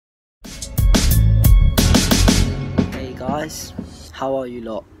guys, how are you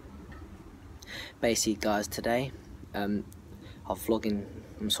lot? Basically guys, today I'm vlogging.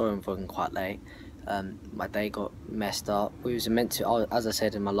 I'm sorry I'm vlogging quite late. My day got messed up. We was meant to, as I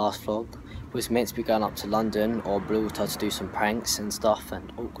said in my last vlog, we was meant to be going up to London or Bluewater to do some pranks and stuff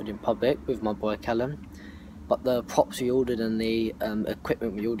and awkward in public with my boy Callum. But the props we ordered and the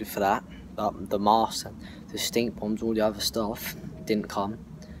equipment we ordered for that, the masks and the stink bombs, all the other stuff, didn't come.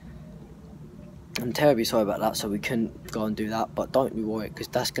 I'm terribly sorry about that, so we couldn't go and do that, but don't be worried because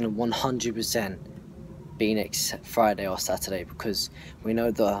that's going to 100% be next Friday or Saturday, because we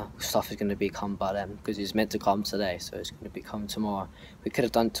know the stuff is going to be come by then, because it's meant to come today, so it's going to be come tomorrow. We could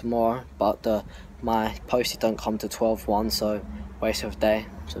have done tomorrow, but my postie don't come to 12/1, so waste of a day,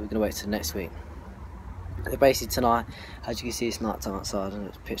 so we're going to wait till next week. So basically tonight, as you can see, it's night time outside and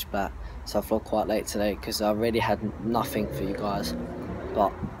it's pitch black, so I vlogged quite late today because I really had nothing for you guys,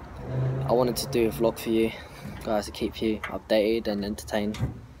 but I wanted to do a vlog for you guys to keep you updated and entertained.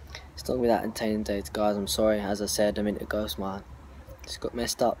 It's not gonna be that entertaining day, guys. I'm sorry, as I said a minute ago, my just got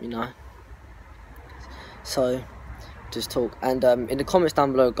messed up, you know. So just talk, and in the comments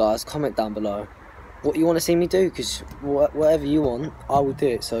down below, guys, comment down below what you want to see me do, because whatever you want, I will do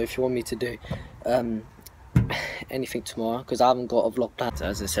it. So if you want me to do anything tomorrow, because I haven't got a vlog planned, so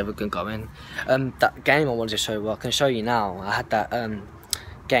as I said, we're gonna go in. That game I wanted to show you, well, I can show you now. I had that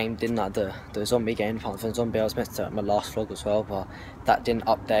game, didn't I? The zombie game, Phantom Zombie. I was meant to do it in my last vlog as well, but that didn't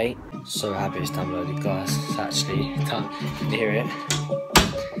update. So happy it's downloaded, guys. It's actually done. You can hear it.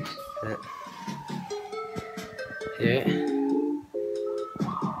 Hear it?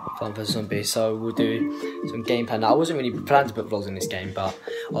 Phantom Zombie. So we'll do some gameplay now. I wasn't really planning to put vlogs in this game, but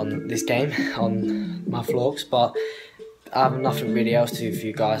on this game, on my vlogs, but I have nothing really else to do for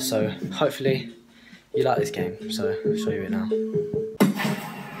you guys. So hopefully you like this game. So I'll show you it now.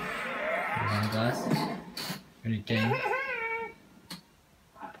 Guys, in a game.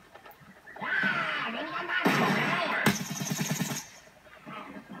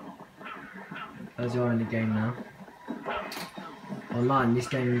 As you are in the game now. Online, this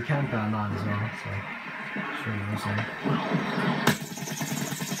game you can play online as well, so it's really awesome.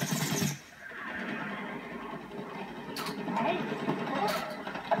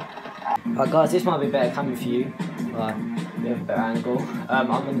 Right guys, this might be better coming for you. Right, we have a better angle. I'm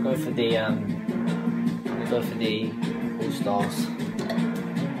gonna go for the All Stars.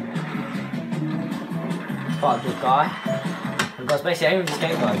 Quite a good guy. And guys, basically aim with this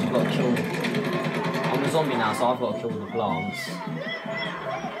game, guys, you've got to kill. I'm a zombie now, so I've got to kill the plants.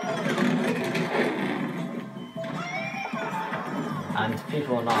 And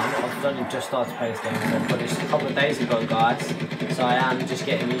people online, I've only just started to play this game, but it's a couple of days ago, guys, so I am just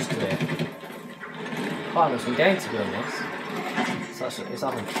getting used to it. Quite a nice game, to be honest. It's such a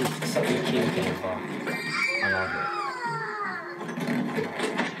cute game, but I love it.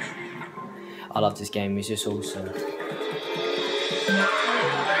 I love this game, it's just awesome.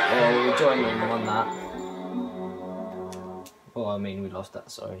 Yeah, we joined them on that. Oh, I mean, we lost that,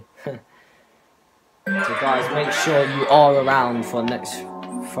 sorry. So guys, make sure you are around for next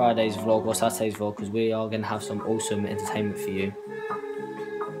Friday's vlog or Saturday's vlog, because we are going to have some awesome entertainment for you.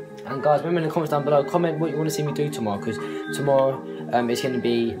 And guys, remember in the comments down below, comment what you want to see me do tomorrow, because tomorrow it's going to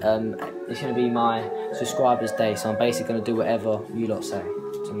be my subscribers' day, so I'm basically going to do whatever you lot say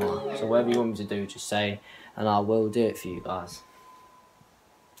tomorrow. So whatever you want me to do, just say, and I will do it for you guys.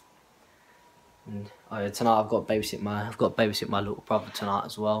 And tonight I've got to babysit my little brother tonight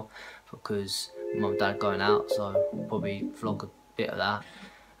as well, because mum and dad going out, so we'll probably vlog a bit of that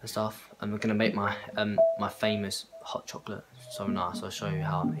and stuff. And we're gonna make my my famous hot chocolate. So nice. I'll show you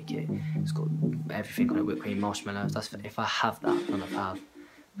how I make it. It's got everything on it: whipped cream, marshmallows. That's if I have that, then I have.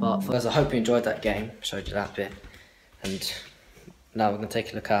 But for guys, I hope you enjoyed that game. Showed you that bit. And now we're gonna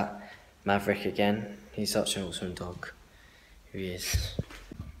take a look at Maverick again. He's such an awesome dog. Here he is.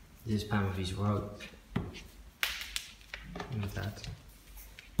 This is Pam with his rope. Look at that.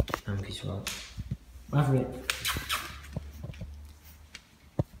 Pam with his rope. Maverick.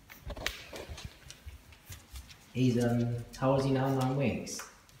 He's how old is he now? 9 weeks.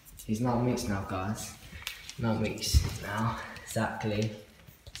 He's 9 weeks now, guys. 9 weeks now, exactly.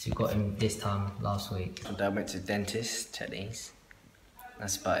 So we got him this time last week. I went to the dentist, checked these.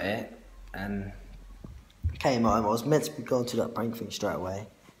 That's about it. And came home. I was meant to be going to that prank thing straight away,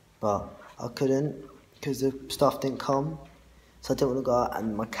 but I couldn't because the stuff didn't come. So I didn't want to go out,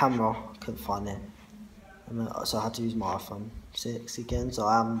 and my camera, I couldn't find it. And so I had to use my iPhone 6 again. So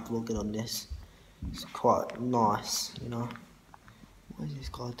I am vlogging on this. It's quite nice, you know. What is this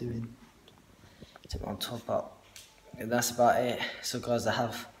guy doing? Took my top up. And that's about it. So guys, I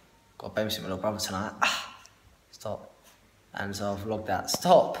have got to babysit my little brother tonight. Stop. and so I've vlogged that.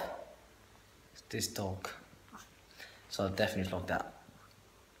 Stop! It's this dog. So I've definitely vlogged that.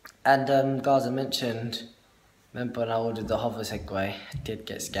 And guys, I mentioned, remember when I ordered the hover Segway, I did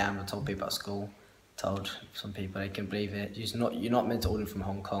get scammed. I told people at school, told some people they can believe it. You're not meant to order from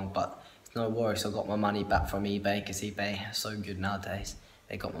Hong Kong, but it's no worries. I got my money back from eBay, because eBay is so good nowadays.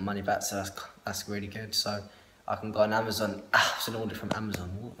 They got my money back, so that's really good. So I can go on Amazon. I should order from Amazon.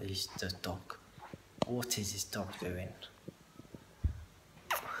 What is this dog? What is this dog doing?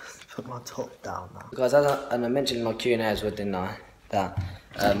 Put my top down now. Guys, I mentioned in my Q&A as well, didn't I? That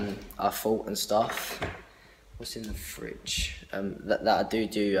I fought and stuff. What's in the fridge? That I do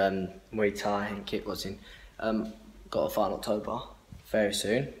Muay Thai and kickboxing. Got a fight in October, very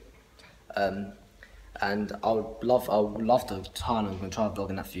soon. And I would love to try, and I'm gonna try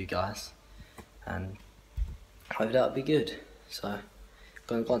vlogging that for you guys. And hope that would be good. So,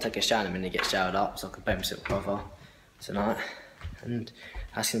 gonna go and take a shower in a minute, get showered up, so I can babysit my brother tonight. And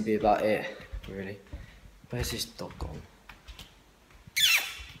that's gonna be about it, really. Where's this dog gone?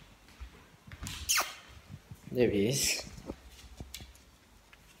 There he is.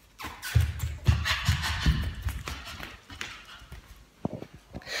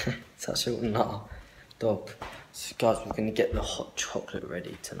 Such a nut dog. So guys, we're gonna get the hot chocolate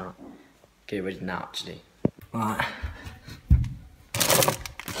ready tonight. Get it ready now, actually. Right.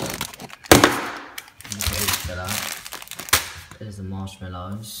 There's the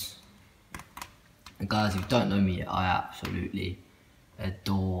marshmallows. And guys, if you don't know me yet, I absolutely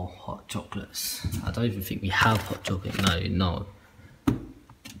adore hot chocolates. I don't even think we have hot chocolate. No.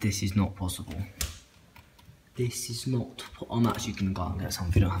 This is not possible. This is not. I'm actually gonna go and get some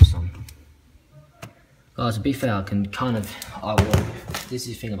if you don't have some. Guys, to be fair, I can kind of. This is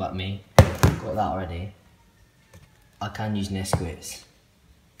the thing about me. Got that already. I can use Nesquits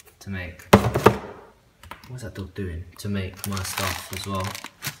to make. What's that dog doing? To make my stuff as well,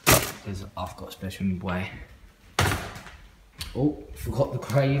 because I've got a special way. Oh, forgot the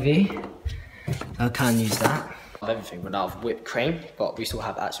gravy. I can use that. Everything without whipped cream, but we still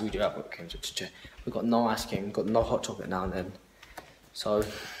have, we do have whipped cream. We've got no ice cream, we've got no hot chocolate now and then. So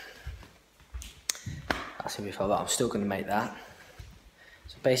that's gonna be fun, but I'm still gonna make that.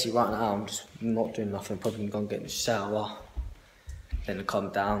 So basically right now I'm just not doing nothing, probably gonna get in the shower, then I'll come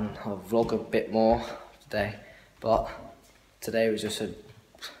down, I'll vlog a bit more today. But today was just a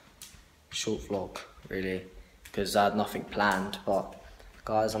short vlog, really, because I had nothing planned. But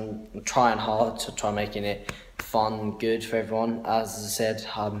guys, I'm trying hard to try making it fun, good for everyone. As I said,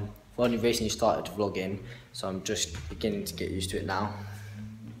 I've only recently started vlogging, so I'm just beginning to get used to it now.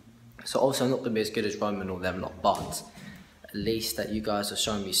 So also I'm not going to be as good as Roman or them lot, but at least that you guys are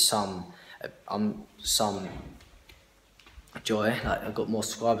showing me some joy. Like, I've got more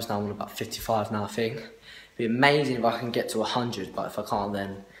subscribers now. I'm on about 55 now, I think. It'd be amazing if I can get to 100, but if I can't,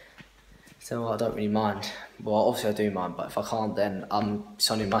 then so I don't really mind. Well, obviously I do mind, but if I can't, then I'm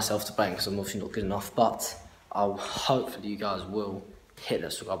just only myself to blame because I'm obviously not good enough. But hopefully you guys will hit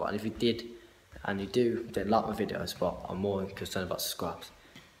that subscribe button. If you did, and you do, then like my videos, but I'm more concerned about subscribes.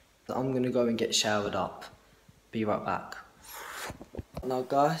 So I'm gonna go and get showered up. Be right back. Now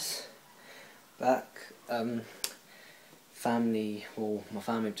guys, back. Family, well, my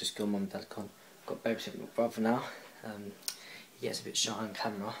family have just gone, mum and dad gone. Got babysitting my brother now. He gets a bit shy on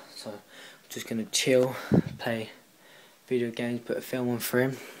camera, so I'm just gonna chill, play video games, put a film on for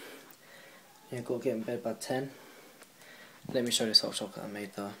him. Yeah, got to get in bed by 10. Let me show you this hot chocolate I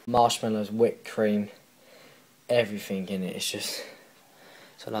made though. Marshmallows, whipped cream, everything in it. It's just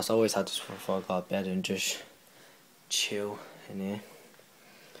so nice. I always had this before I go to bed and just chill in here.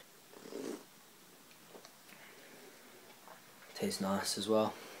 Tastes nice as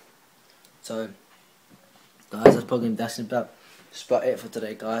well. So guys, that's about it for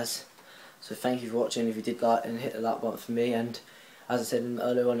today, guys. So thank you for watching. If you did like, and hit the like button for me, and as I said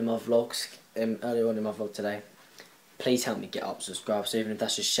earlier on in my vlog today, please help me get up subscribers. So even if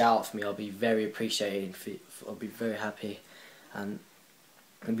that's just shout out for me, I'll be very appreciated. I'll be very happy and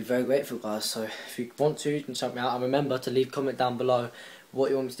I'll be very grateful, guys. So if you want to, you can shout me out, and remember to leave a comment down below what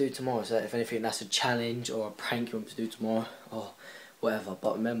you want me to do tomorrow. So if anything that's a challenge or a prank you want me to do tomorrow or whatever.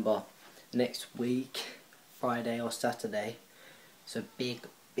 But remember, next week, Friday or Saturday, it's a big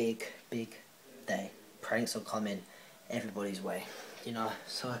day. Pranks are coming everybody's way, you know.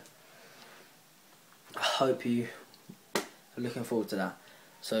 So I hope you are looking forward to that.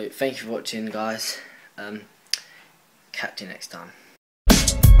 So thank you for watching, guys. Catch you next time.